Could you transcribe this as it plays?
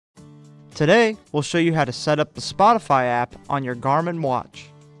Today, we'll show you how to set up the Spotify app on your Garmin watch.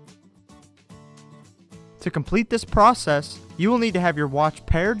 To complete this process, you will need to have your watch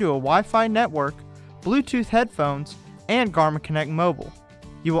paired to a Wi-Fi network, Bluetooth headphones, and Garmin Connect Mobile.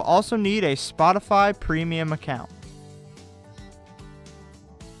 You will also need a Spotify Premium account.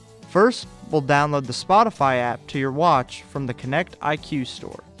 First, we'll download the Spotify app to your watch from the Connect IQ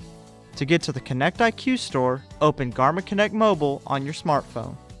store. To get to the Connect IQ store, open Garmin Connect Mobile on your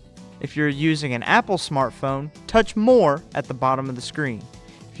smartphone. If you're using an Apple smartphone, touch More at the bottom of the screen.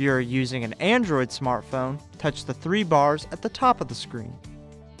 If you are using an Android smartphone, touch the 3 bars at the top of the screen.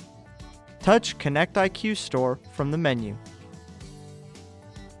 Touch Connect IQ Store from the menu.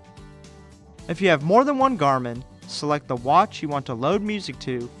 If you have more than one Garmin, select the watch you want to load music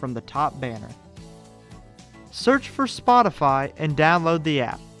to from the top banner. Search for Spotify and download the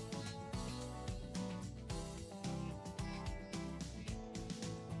app.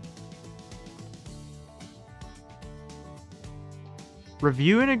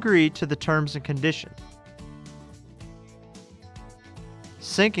 Review and agree to the terms and conditions.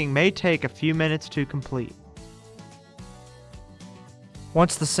 Syncing may take a few minutes to complete.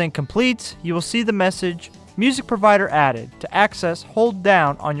 Once the sync completes, you will see the message, Music Provider Added. To access, hold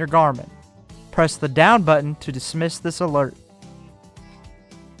down on your Garmin. Press the down button to dismiss this alert.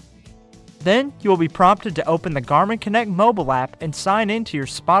 Then, you will be prompted to open the Garmin Connect mobile app and sign into your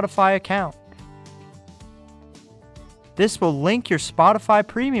Spotify account. This will link your Spotify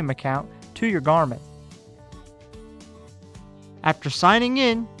Premium account to your Garmin. After signing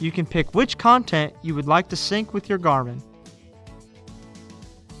in, you can pick which content you would like to sync with your Garmin.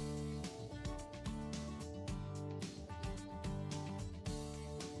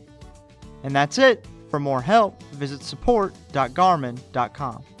 And that's it. For more help, visit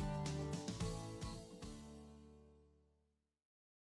support.garmin.com.